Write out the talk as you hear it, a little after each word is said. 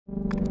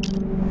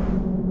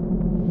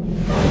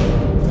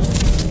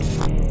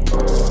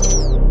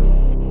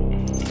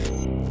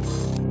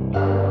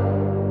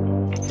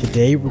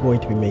Today we're going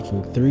to be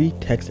making 3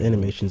 text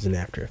animations in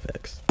After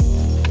Effects.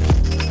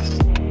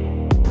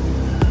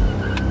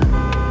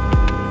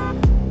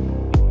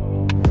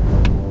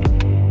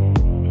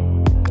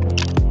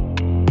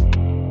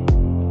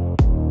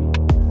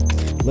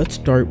 Let's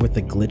start with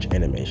the glitch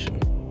animation.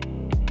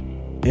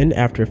 In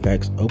After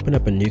Effects, open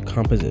up a new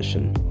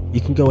composition. You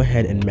can go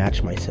ahead and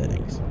match my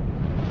settings.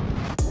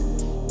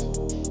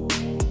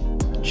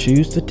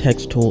 Choose the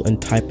text tool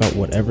and type out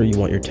whatever you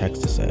want your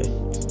text to say.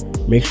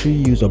 Make sure you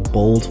use a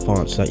bold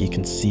font so that you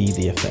can see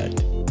the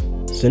effect.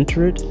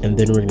 Center it, and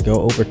then we're going to go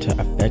over to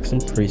Effects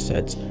and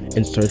Presets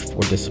and search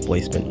for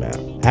Displacement Map.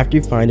 After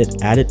you find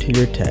it, add it to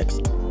your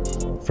text.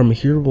 From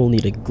here we'll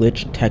need a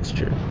glitch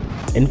texture.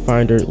 In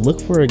Finder, look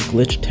for a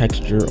glitch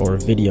texture or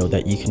video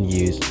that you can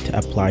use to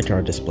apply to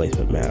our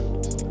displacement map.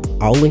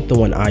 I'll link the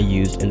one I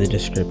used in the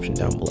description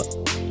down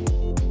below.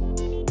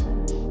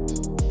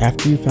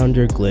 After you found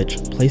your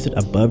glitch, place it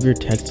above your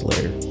text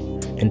layer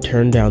and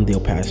turn down the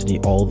opacity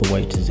all the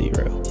way to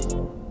 0.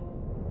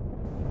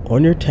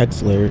 On your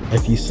text layer,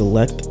 if you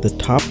select the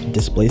top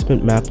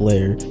displacement map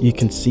layer, you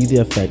can see the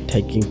effect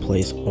taking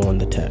place on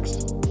the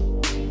text.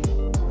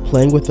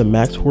 Playing with the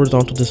max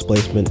horizontal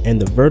displacement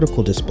and the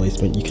vertical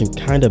displacement, you can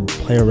kind of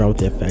play around with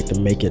the effect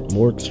and make it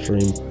more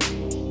extreme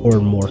or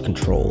more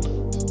controlled.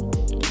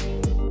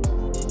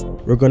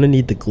 We're going to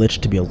need the glitch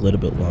to be a little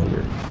bit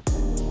longer.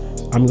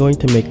 I'm going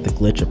to make the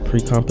glitch a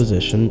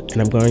pre-composition,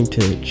 and I'm going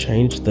to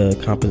change the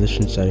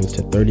composition settings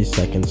to 30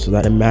 seconds so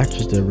that it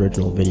matches the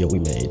original video we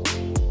made.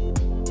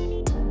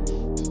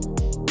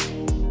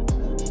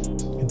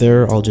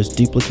 There, I'll just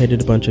duplicate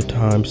it a bunch of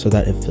times so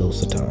that it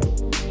fills the time.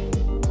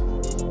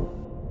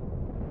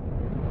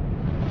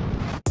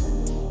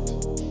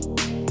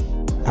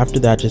 After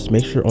that, just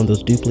make sure on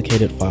those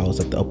duplicated files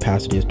that the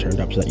opacity is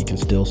turned up so that you can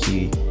still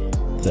see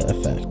the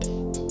effect.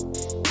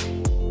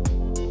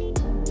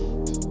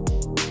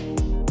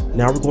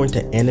 Now we're going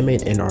to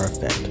animate in our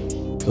effect.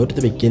 Go to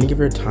the beginning of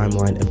your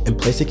timeline and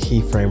place a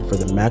keyframe for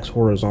the max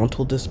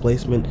horizontal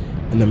displacement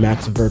and the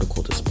max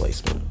vertical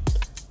displacement.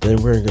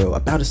 Then we're going to go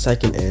about a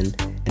second in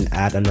and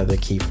add another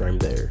keyframe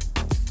there.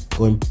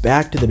 Going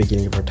back to the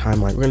beginning of our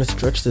timeline, we're going to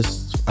stretch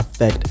this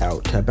effect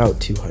out to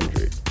about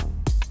 200.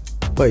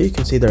 But you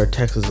can see that our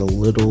text is a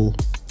little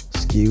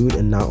skewed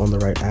and not on the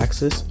right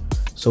axis.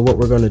 So what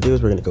we're going to do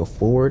is we're going to go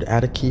forward,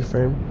 add a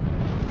keyframe,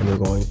 and we're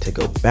going to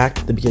go back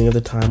to the beginning of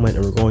the timeline,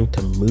 and we're going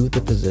to move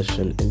the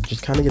position and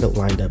just kind of get it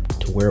lined up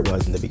to where it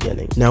was in the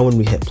beginning. Now when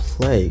we hit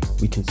play,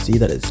 we can see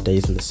that it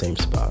stays in the same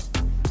spot.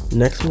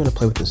 Next, I'm going to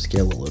play with the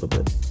scale a little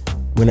bit.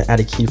 I'm going to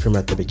add a keyframe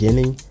at the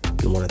beginning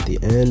and one at the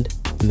end,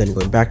 and then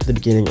going back to the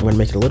beginning, I'm going to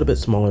make it a little bit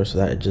smaller so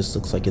that it just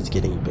looks like it's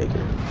getting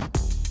bigger.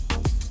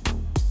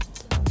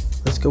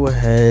 Let's go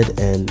ahead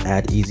and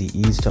add easy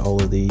ease to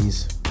all of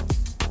these.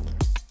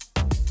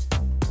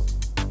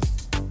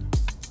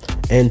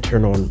 And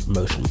turn on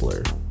motion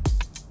blur.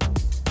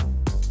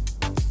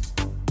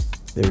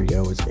 There we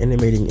go, it's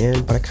animating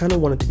in, but I kind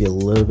of want it to be a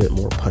little bit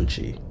more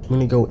punchy. I'm going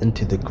to go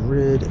into the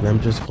grid and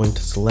I'm just going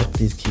to select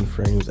these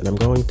keyframes, and I'm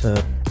going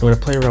to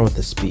play around with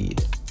the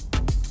speed.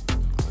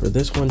 For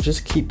this one,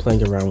 just keep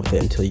playing around with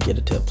it until you get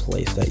it to a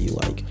place that you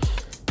like.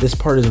 This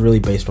part is really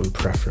based on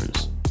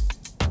preference.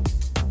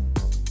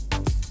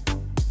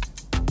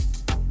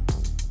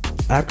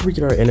 After we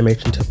get our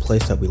animation to a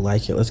place that we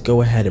like it, let's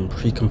go ahead and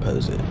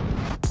pre-compose it.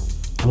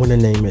 I'm going to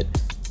name it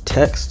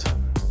text.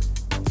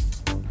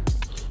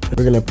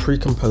 We're going to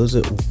pre-compose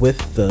it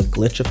with the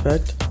glitch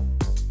effect.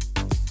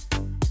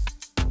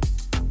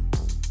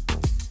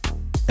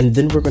 And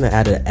then we're going to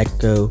add an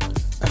echo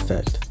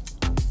effect.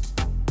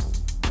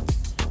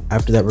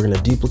 After that, we're going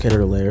to duplicate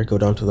our layer, go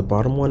down to the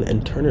bottom one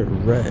and turn it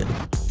red.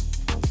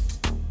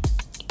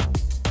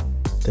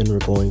 Then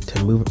we're going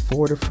to move it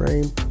forward a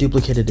frame,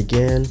 duplicate it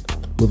again,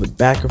 move it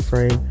back a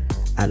frame,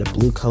 add a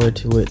blue color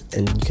to it,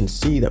 and you can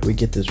see that we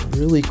get this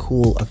really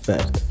cool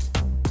effect.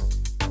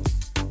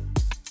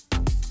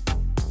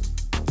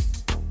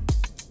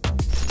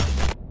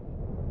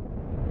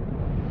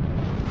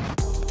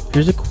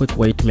 Here's a quick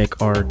way to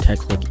make our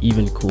text look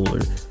even cooler.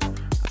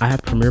 I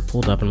have Premiere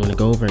pulled up. I'm going to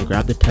go over and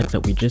grab the text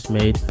that we just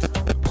made,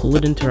 pull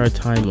it into our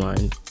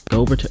timeline,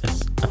 go over to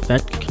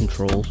Effect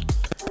Controls.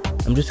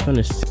 I'm just going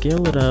to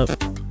scale it up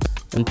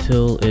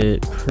until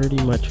it pretty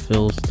much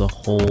fills the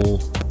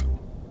whole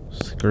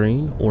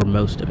screen or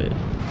most of it.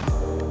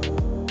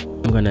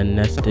 I'm going to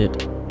nest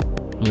it.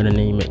 I'm going to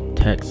name it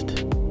text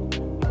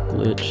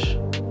glitch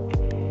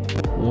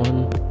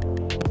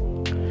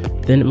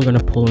 1. Then I'm going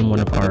to pull in one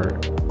of our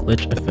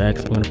glitch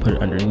effects. I'm going to put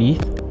it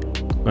underneath.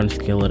 I'm going to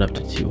scale it up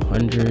to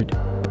 200.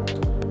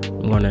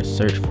 I'm going to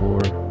search for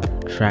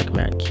track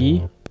matte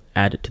key,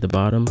 add it to the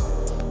bottom,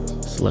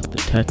 select the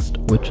text,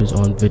 which is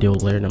on video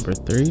layer number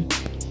 3.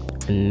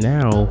 And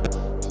now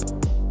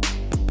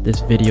this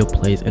video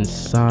plays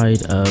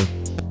inside of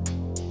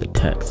the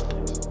text,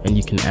 and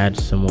you can add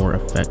some more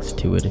effects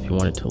to it if you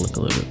want it to look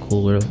a little bit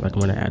cooler. Like I'm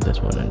going to add this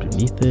one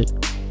underneath it.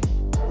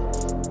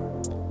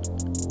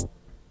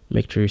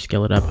 Make sure you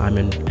scale it up. I'm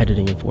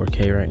editing in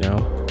 4K right now.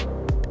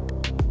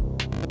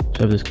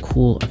 have this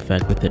cool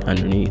effect with it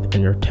underneath,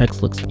 and your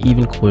text looks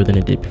even cooler than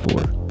it did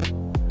before.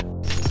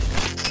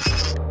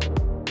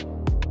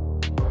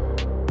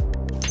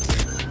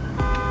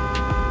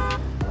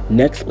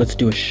 Next, let's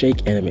do a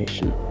shake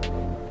animation.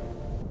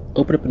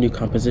 Open up a new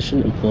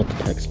composition and pull up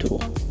the text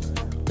tool.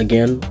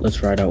 Again,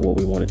 let's write out what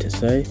we want it to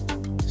say,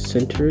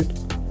 center it,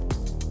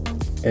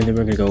 and then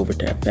we're going to go over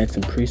to effects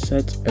and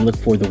presets and look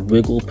for the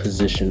wiggle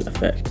position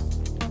effect.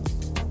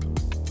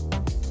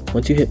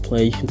 Once you hit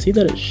play, you can see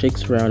that it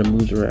shakes around and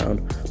moves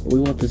around, but we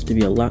want this to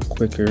be a lot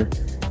quicker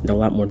and a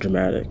lot more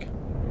dramatic.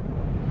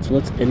 So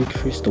let's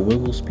increase the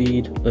wiggle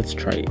speed. Let's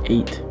try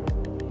 8,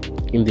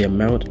 and the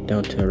amount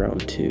down to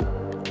around 2.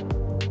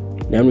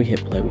 Now when we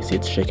hit play, we see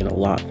it's shaking a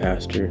lot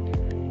faster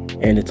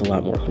and it's a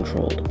lot more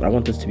controlled, but I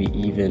want this to be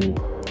even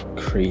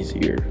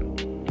crazier.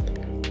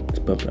 Let's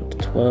bump it up to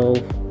 12.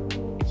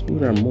 Let's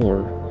move it around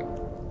more.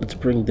 Let's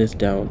bring this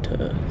down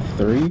to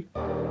 3.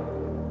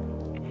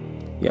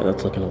 Yeah,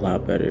 that's looking a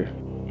lot better.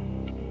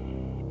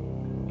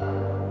 I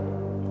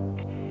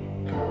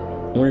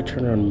want to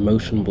turn on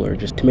motion blur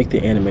just to make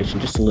the animation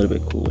just a little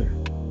bit cooler.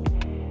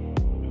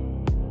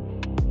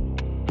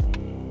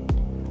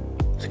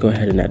 Let's go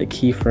ahead and add a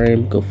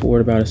keyframe, go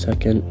forward about a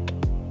second.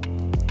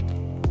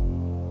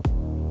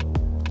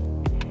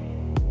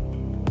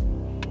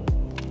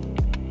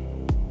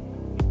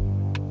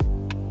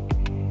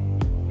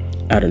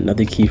 Add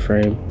another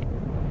keyframe,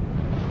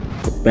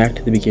 go back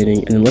to the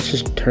beginning, and then let's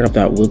just turn up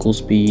that wiggle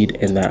speed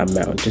and that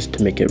amount just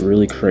to make it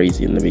really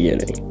crazy in the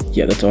beginning.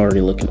 Yeah, that's already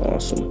looking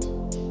awesome.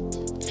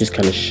 Just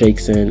kind of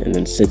shakes in and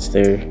then sits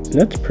there, and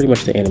that's pretty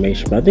much the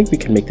animation, but I think we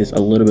can make this a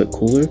little bit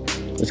cooler.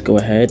 Let's go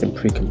ahead and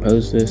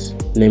pre-compose this,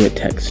 name it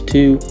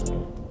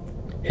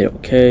text2, hit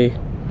OK,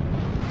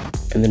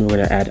 and then we're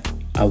going to add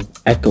an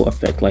echo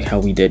effect like how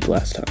we did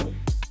last time.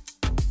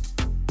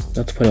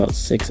 Let's put out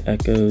 6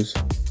 echoes.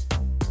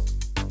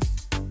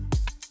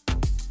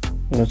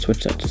 I'm going to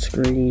switch that to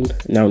screen.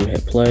 Now when we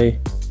hit play,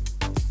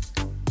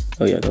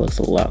 oh yeah, that looks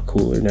a lot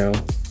cooler now.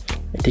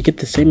 And to get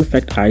the same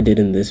effect I did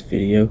in this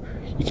video,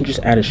 you can just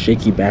add a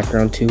shaky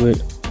background to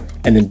it,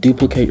 and then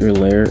duplicate your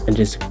layer and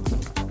just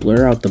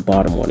blur out the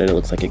bottom one, and it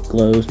looks like it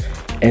glows,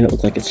 and it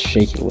looks like it's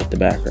shaking with the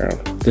background.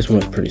 This one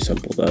was pretty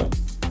simple though.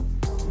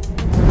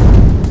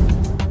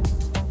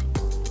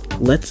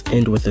 Let's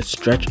end with a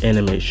stretch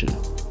animation.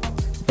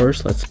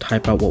 First, let's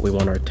type out what we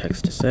want our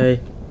text to say.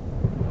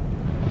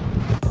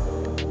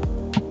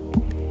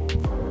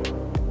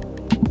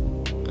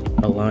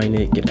 Align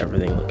it, get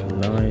everything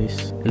looking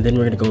nice, and then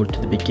we're going to go to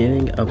the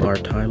beginning of our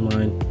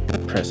timeline,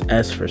 press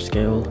S for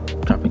scale,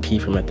 drop a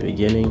keyframe at the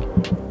beginning,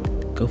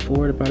 go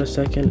forward about a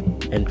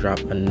second and drop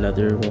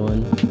another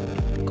one.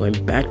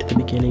 Going back to the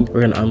beginning,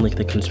 we're going to unlink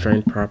the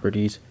constraint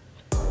properties,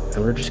 and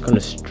we're just going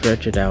to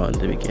stretch it out in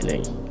the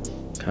beginning,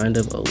 kind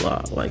of a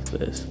lot like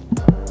this,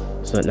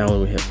 so that now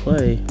when we hit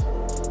play,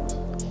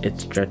 it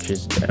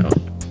stretches down.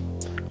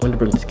 I'm going to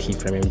bring this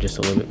keyframe in just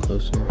a little bit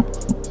closer,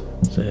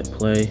 so hit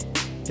play.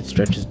 It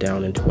stretches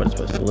down into what it's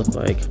supposed to look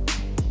like.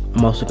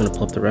 I'm also going to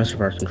pull up the rest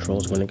of our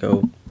controls. I'm going to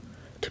go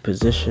to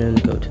position,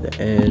 go to the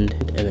end,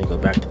 and then go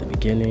back to the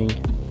beginning.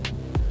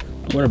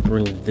 I'm going to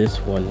bring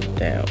this one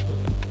down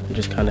and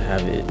just kind of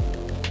have it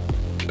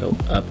go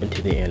up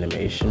into the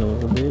animation a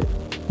little bit.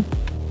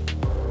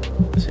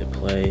 Let's hit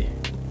play.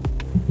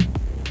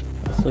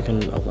 That's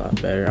looking a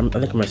lot better. I think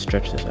I'm going to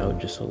stretch this out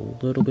just a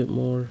little bit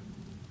more.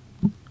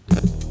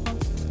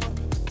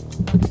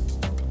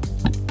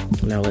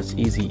 Now let's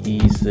easy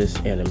ease this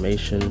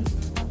animation.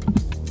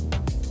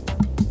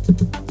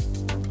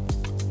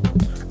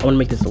 I want to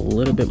make this a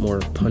little bit more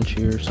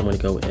punchier, so I'm going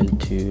to go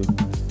into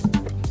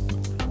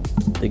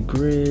the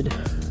grid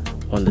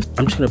on this.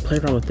 I'm just going to play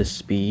around with the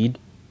speed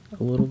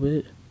a little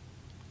bit.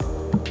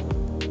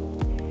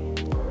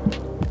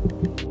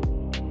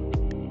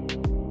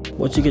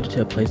 Once you get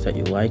to a place that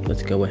you like,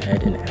 let's go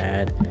ahead and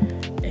add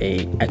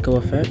a echo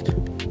effect.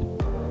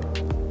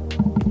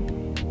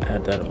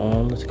 Add that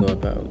on. Let's go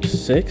about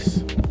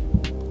 6,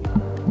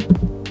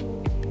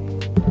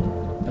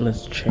 and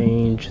let's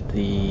change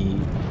the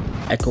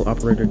echo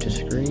operator to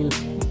screen.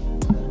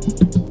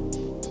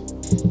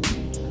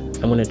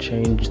 I'm going to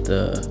change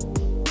the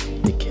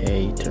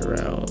decay to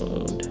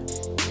around,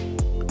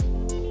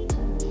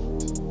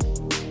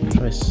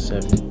 let's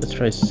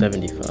try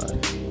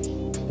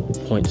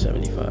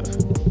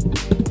 75.75.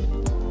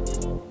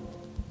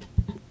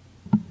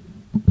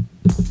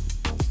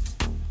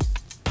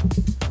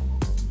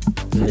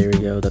 And there we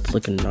go, that's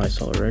looking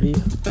nice already.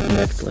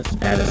 Next, let's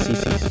add a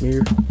CC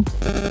smear.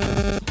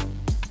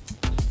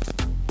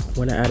 I'm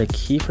going to add a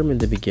keyframe in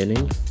the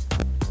beginning.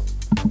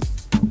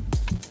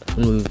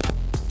 I'm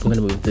going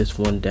to move this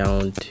one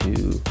down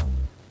to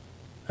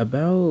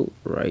about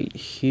right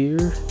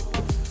here,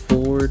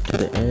 forward to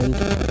the end,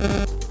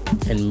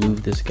 and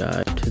move this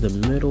guy to the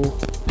middle.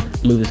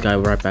 Move this guy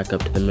right back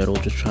up to the middle,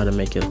 just try to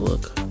make it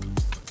look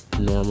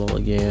normal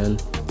again,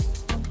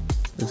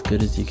 as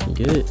good as you can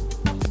get it.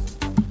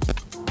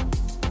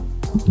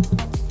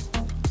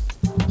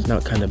 So now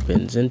it kind of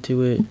bends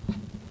into it.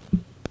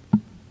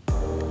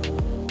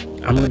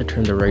 I'm going to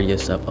turn the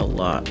radius up a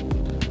lot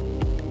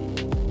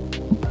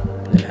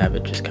and have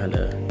it just kind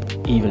of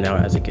even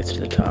out as it gets to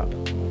the top.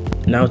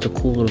 Now it's a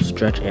cool little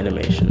stretch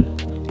animation.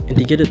 And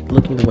to get it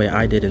looking the way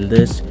I did in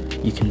this,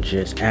 you can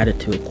just add it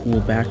to a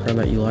cool background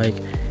that you like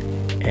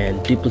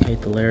and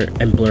duplicate the layer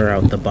and blur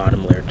out the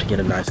bottom layer to get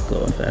a nice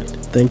glow effect.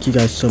 Thank you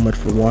guys so much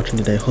for watching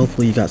today.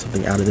 Hopefully you got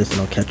something out of this,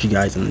 and I'll catch you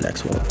guys in the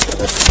next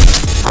one.